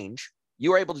 and range,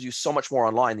 you are able to do so much more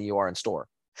online than you are in store.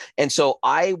 And so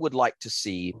I would like to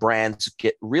see brands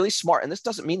get really smart. And this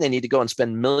doesn't mean they need to go and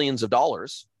spend millions of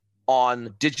dollars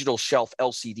on digital shelf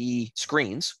LCD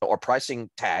screens or pricing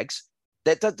tags.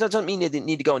 That doesn't mean they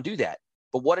need to go and do that.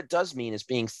 But what it does mean is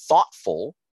being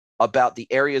thoughtful about the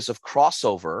areas of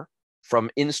crossover from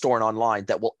in-store and online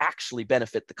that will actually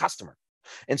benefit the customer.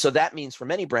 And so that means for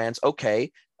many brands,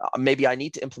 okay, maybe I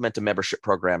need to implement a membership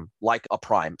program like a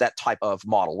Prime, that type of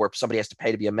model where somebody has to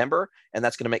pay to be a member, and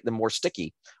that's going to make them more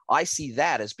sticky. I see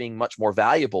that as being much more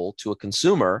valuable to a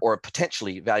consumer, or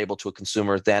potentially valuable to a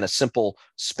consumer, than a simple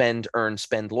spend, earn,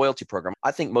 spend loyalty program.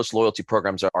 I think most loyalty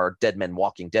programs are dead men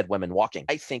walking, dead women walking.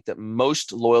 I think that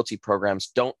most loyalty programs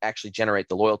don't actually generate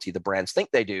the loyalty the brands think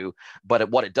they do,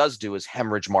 but what it does do is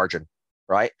hemorrhage margin.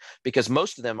 Right? Because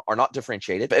most of them are not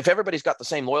differentiated. If everybody's got the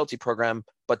same loyalty program,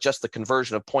 but just the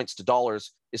conversion of points to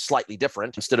dollars is slightly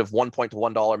different, instead of 1 point to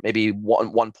 $1, maybe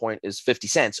one point is 50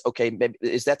 cents. Okay, maybe,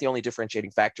 is that the only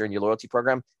differentiating factor in your loyalty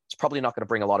program? It's probably not going to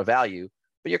bring a lot of value,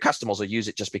 but your customers will use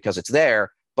it just because it's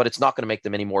there, but it's not going to make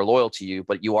them any more loyal to you,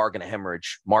 but you are going to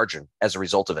hemorrhage margin as a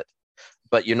result of it.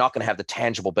 But you're not going to have the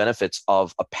tangible benefits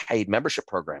of a paid membership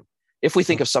program. If we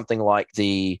think of something like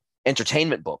the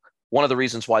entertainment book, one of the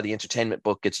reasons why the entertainment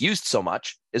book gets used so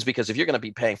much is because if you're going to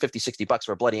be paying $50-$60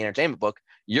 for a bloody entertainment book,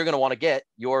 you're going to want to get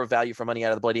your value for money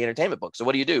out of the bloody entertainment book. So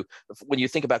what do? When you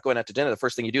think about going out to dinner, the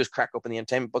first thing you do is crack open the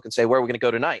entertainment book and say, where are we going to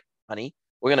go tonight, honey?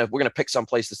 We're going to pick some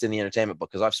place that's in the entertainment book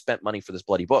because I've spent money for this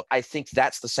bloody book. I think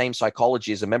that's the same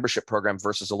psychology as a membership program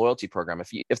versus a loyalty program.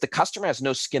 If the customer has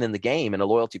no skin in the game in a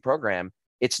loyalty program,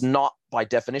 it's not by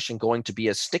definition going to be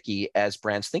as sticky as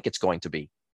brands think it's going to be.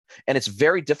 And it's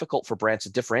very difficult for brands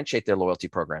to differentiate their loyalty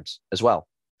programs as well.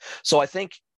 So I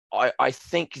think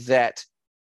that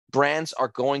brands are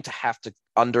going to have to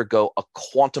undergo a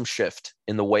quantum shift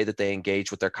in the way that they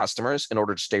engage with their customers in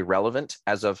order to stay relevant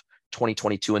as of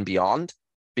 2022 and beyond.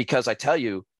 Because I tell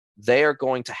you, they are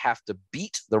going to have to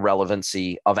beat the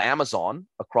relevancy of Amazon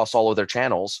across all of their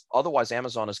channels. Otherwise,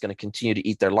 Amazon is going to continue to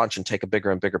eat their lunch and take a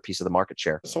bigger and bigger piece of the market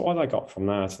share. So what I got from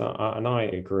that, and I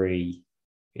agree,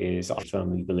 is I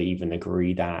firmly believe and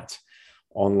agree that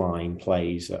online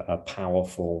plays a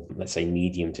powerful, let's say,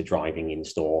 medium to driving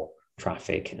in-store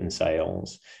traffic and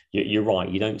sales. You're right,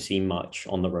 you don't see much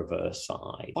on the reverse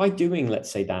side. By doing,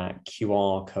 let's say, that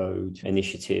QR code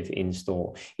initiative in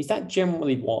store, is that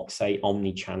generally what, say,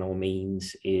 omni-channel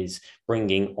means, is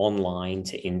bringing online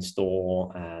to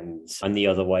in-store and the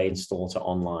other way, in-store to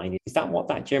online? Is that what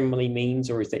that generally means,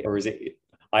 or is it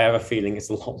I have a feeling it's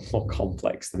a lot more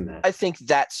complex than that. I think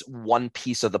that's one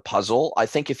piece of the puzzle. I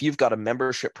think if you've got a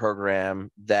membership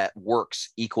program that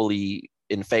works equally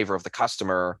in favor of the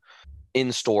customer,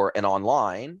 in-store and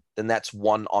online, then that's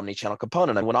one omni-channel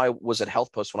component. And when I was at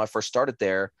HealthPost, when I first started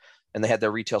there, and they had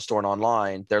their retail store and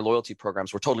online, their loyalty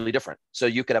programs were totally different. So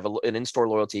you could have an in-store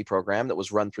loyalty program that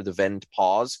was run through the vend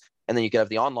pause, and then you could have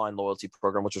the online loyalty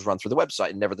program, which was run through the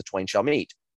website, and never the twain shall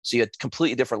meet. So you had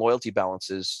completely different loyalty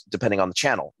balances depending on the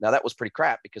channel. Now that was pretty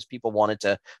crap because people wanted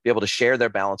to be able to share their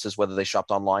balances whether they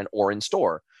shopped online or in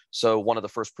store. So one of the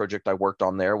first projects I worked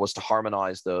on there was to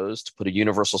harmonize those, to put a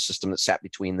universal system that sat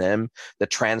between them, that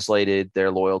translated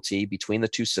their loyalty between the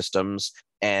two systems,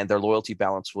 and their loyalty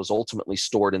balance was ultimately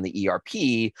stored in the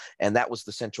ERP, and that was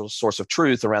the central source of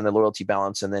truth around their loyalty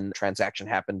balance. And then transaction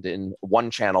happened in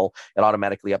one channel, it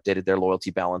automatically updated their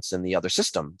loyalty balance in the other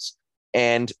systems.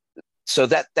 And so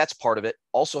that's part of it.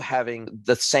 Also having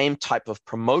the same type of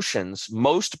promotions.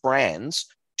 Most brands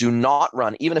do not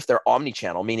run, even if they're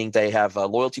omni-channel, meaning they have a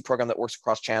loyalty program that works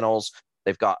across channels,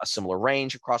 they've got a similar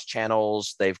range across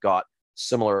channels, they've got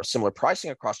similar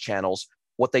pricing across channels.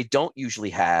 What they don't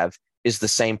usually have is the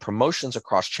same promotions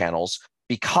across channels,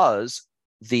 because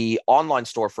the online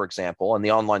store, for example, and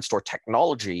the online store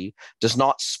technology does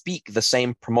not speak the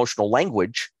same promotional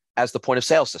language as the point of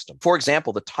sale system. For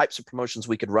example, the types of promotions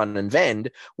we could run and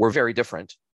vend were very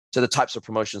different to the types of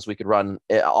promotions we could run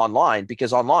online,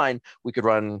 because online we could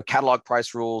run catalog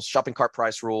price rules, shopping cart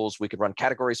price rules, we could run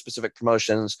category specific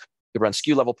promotions, we could run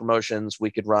SKU level promotions,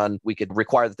 we could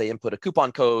require that they input a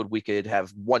coupon code, we could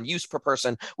have one use per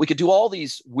person, we could do all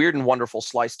these weird and wonderful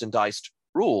sliced and diced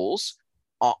rules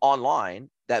online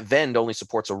that vend only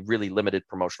supports a really limited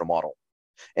promotional model.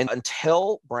 And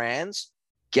until brands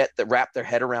wrap their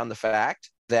head around the fact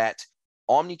that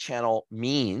omni-channel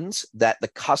means that the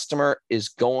customer is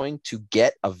going to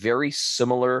get a very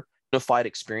similar unified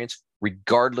experience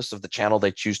regardless of the channel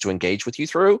they choose to engage with you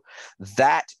through,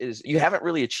 you haven't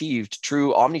really achieved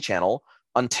true omni-channel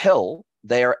until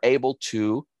they are able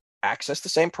to access the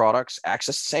same products,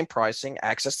 access the same pricing,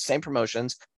 access the same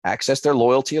promotions, access their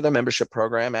loyalty or their membership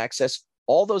program, access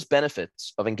all those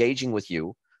benefits of engaging with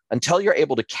you. Until you're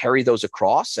able to carry those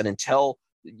across, and until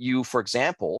you, for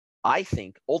example, I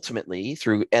think ultimately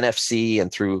through NFC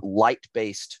and through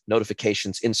light-based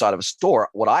notifications inside of a store,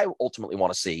 what I ultimately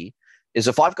want to see is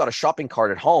if I've got a shopping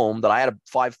cart at home that I add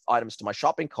 5 items to my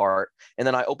shopping cart, and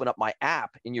then I open up my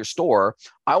app in your store,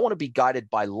 I want to be guided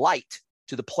by light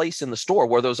to the place in the store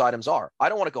where those items are. I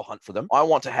don't want to go hunt for them. I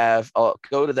want to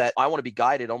go to that. I want to be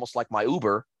guided almost like my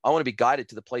Uber. I want to be guided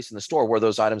to the place in the store where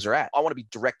those items are at. I want to be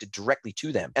directed directly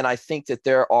to them. And I think that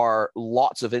there are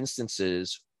lots of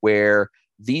instances where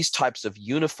these types of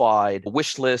unified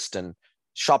wish list and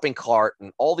shopping cart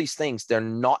and all these things, they're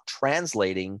not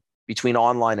translating between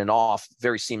online and off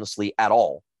very seamlessly at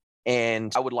all.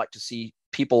 And I would like to see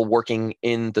people working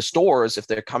in the stores, if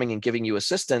they're coming and giving you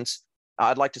assistance,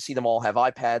 I'd like to see them all have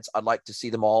iPads. I'd like to see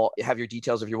them all have your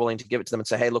details if you're willing to give it to them and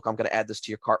say, hey, look, I'm going to add this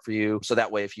to your cart for you. So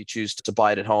that way, if you choose to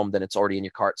buy it at home, then it's already in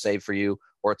your cart saved for you,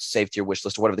 or it's saved to your wish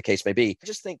list, or whatever the case may be. I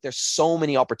just think there's so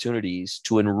many opportunities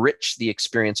to enrich the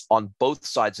experience on both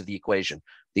sides of the equation,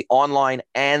 the online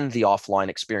and the offline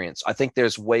experience. I think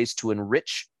there's ways to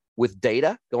enrich with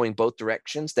data going both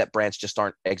directions that brands just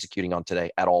aren't executing on today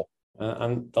at all.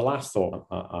 And the last thought,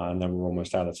 I know we're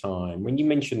almost out of time. When you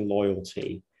mentioned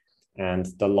loyalty and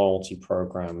the loyalty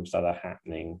programs that are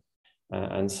happening,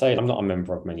 and say I'm not a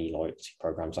member of many loyalty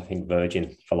programs. I think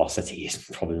Virgin Velocity is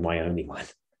probably my only one.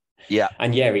 Yeah.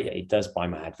 And yeah, it does buy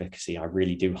my advocacy. I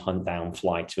really do hunt down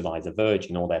flights with either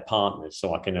Virgin or their partners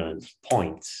so I can earn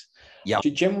points. Yeah.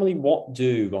 Generally,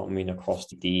 across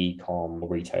the e-com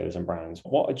retailers and brands,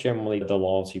 what are generally the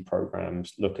loyalty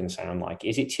programs look and sound like?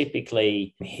 Is it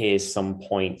typically, here's some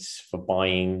points for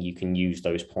buying, you can use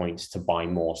those points to buy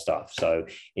more stuff? So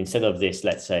instead of this,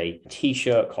 let's say,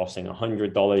 t-shirt costing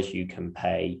 $100, you can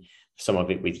pay some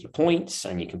of it with your points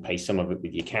and you can pay some of it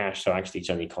with your cash. So actually it's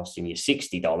only costing you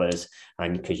 $60,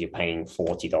 and because you're paying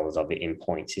 $40 of it in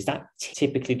points. Is that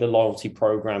typically the loyalty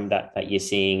program that you're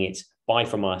seeing? It's buy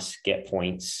from us, get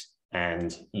points,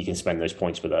 and you can spend those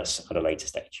points with us at a later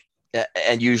stage.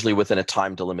 And usually within a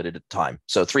time delimited time.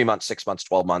 So 3 months, 6 months,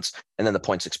 12 months, and then the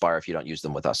points expire if you don't use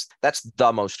them with us. That's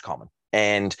the most common.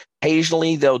 And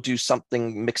occasionally they'll do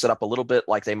something, mix it up a little bit.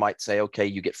 Like they might say, okay,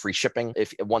 you get free shipping.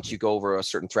 If once you go over a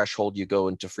certain threshold, you go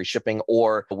into free shipping.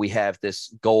 Or we have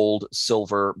this gold,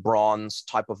 silver, bronze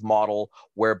type of model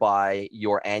whereby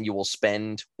your annual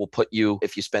spend will put you,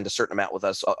 if you spend a certain amount with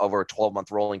us over a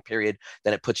 12-month rolling period,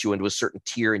 then it puts you into a certain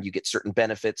tier and you get certain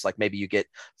benefits. Like maybe you get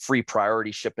free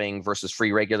priority shipping versus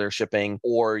free regular shipping,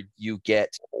 or you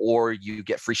get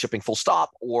free shipping full stop,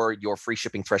 or your free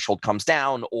shipping threshold comes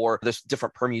down, or there's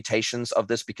different permutations limitations of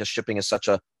this because shipping is such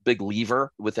a big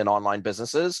lever within online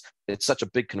businesses. It's such a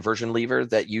big conversion lever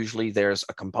that usually there's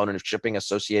a component of shipping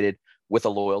associated with a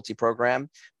loyalty program.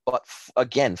 But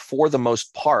again, for the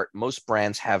most part, most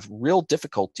brands have real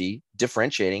difficulty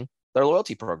differentiating their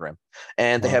loyalty program.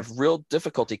 And they have real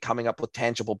difficulty coming up with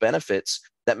tangible benefits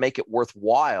that make it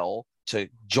worthwhile to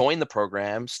join the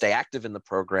program, stay active in the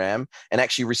program, and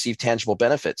actually receive tangible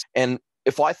benefits. And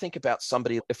if I think about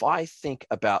somebody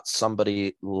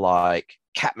like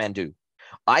Kathmandu,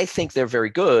 I think they're very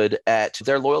good at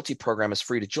their loyalty program is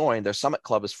free to join. Their Summit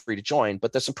Club is free to join,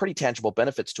 but there's some pretty tangible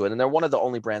benefits to it. And they're one of the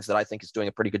only brands that I think is doing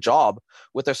a pretty good job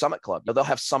with their Summit Club. They'll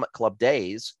have Summit Club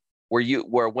days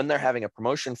where when they're having a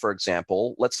promotion, for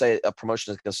example, let's say a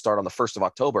promotion is going to start on the 1st of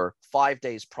October, 5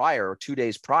 days prior or 2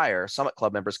 days prior, Summit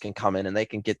Club members can come in and they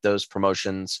can get those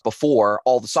promotions before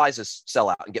all the sizes sell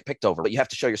out and get picked over. But you have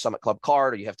to show your Summit Club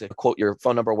card, or you have to quote your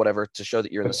phone number or whatever to show that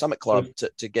you're in the Summit Club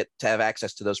to have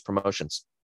access to those promotions.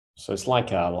 So it's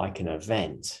like an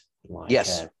event,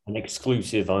 yes, an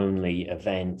exclusive only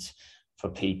event for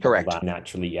people. Correct. That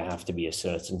naturally you have to be a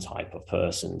certain type of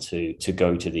person to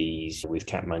go to these. With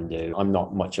Kathmandu, I'm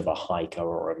not much of a hiker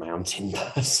or a mountain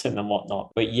person and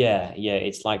whatnot, but yeah,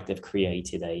 it's like they've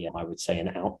created I would say an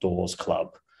outdoors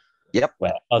club. Yep.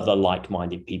 Where other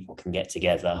like-minded people can get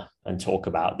together and talk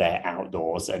about their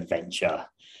outdoors adventure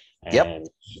and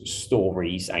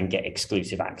stories and get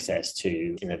exclusive access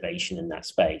to innovation in that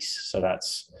space. So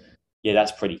that's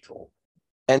pretty cool.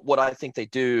 And what I think they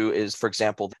do is, for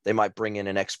example, they might bring in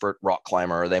an expert rock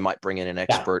climber, or they might bring in an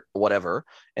expert whatever.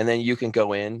 And then you can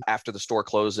go in after the store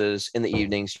closes in the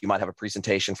evenings. You might have a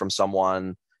presentation from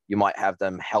someone. You might have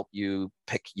them help you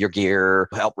pick your gear,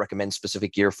 help recommend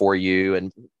specific gear for you,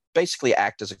 and basically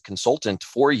act as a consultant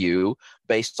for you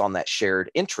based on that shared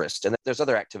interest. And there's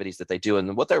other activities that they do.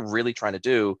 And what they're really trying to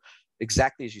do,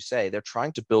 exactly as you say, they're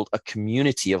trying to build a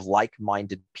community of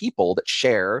like-minded people that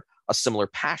share a similar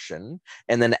passion,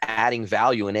 and then adding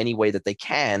value in any way that they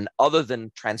can other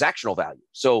than transactional value.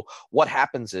 So what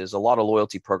happens is a lot of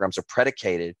loyalty programs are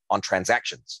predicated on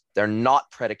transactions. They're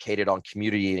not predicated on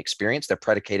community and experience. They're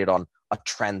predicated on a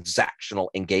transactional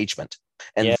engagement.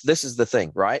 And this is the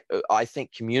thing, right? I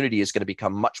think community is going to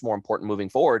become much more important moving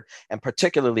forward. And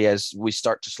particularly as we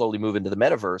start to slowly move into the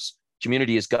metaverse,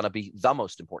 community is going to be the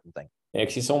most important thing. Yeah,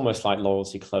 because it's almost like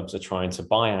loyalty clubs are trying to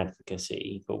buy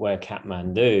advocacy, but where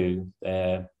Kathmandu,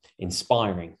 they're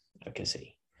inspiring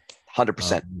advocacy.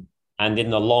 100%. And in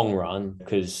the long run,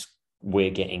 because we're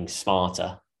getting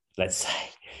smarter, let's say,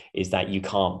 is that you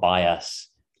can't buy us,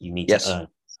 you need to earn.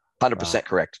 100%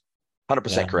 correct.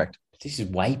 100% correct. This is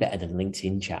way better than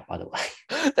LinkedIn chat, by the way.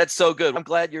 That's so good. I'm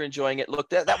glad you're enjoying it. Look,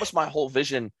 that was my whole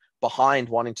vision behind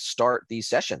wanting to start these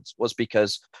sessions, was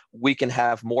because we can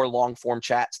have more long form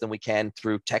chats than we can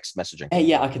through text messaging.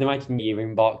 Yeah, I can imagine your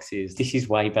inboxes. This is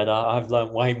way better. I've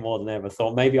learned way more than I ever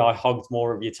thought. Maybe I hogged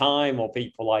more of your time, or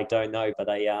people I don't know, but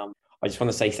I just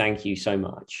want to say thank you so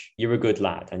much. You're a good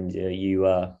lad, and you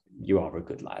are a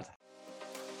good lad.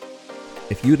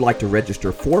 If you'd like to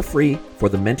register for free for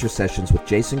the Mentor Sessions with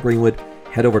Jason Greenwood,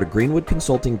 head over to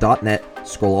greenwoodconsulting.net,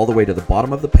 scroll all the way to the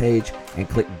bottom of the page, and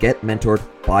click Get Mentored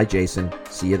by Jason.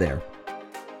 See you there.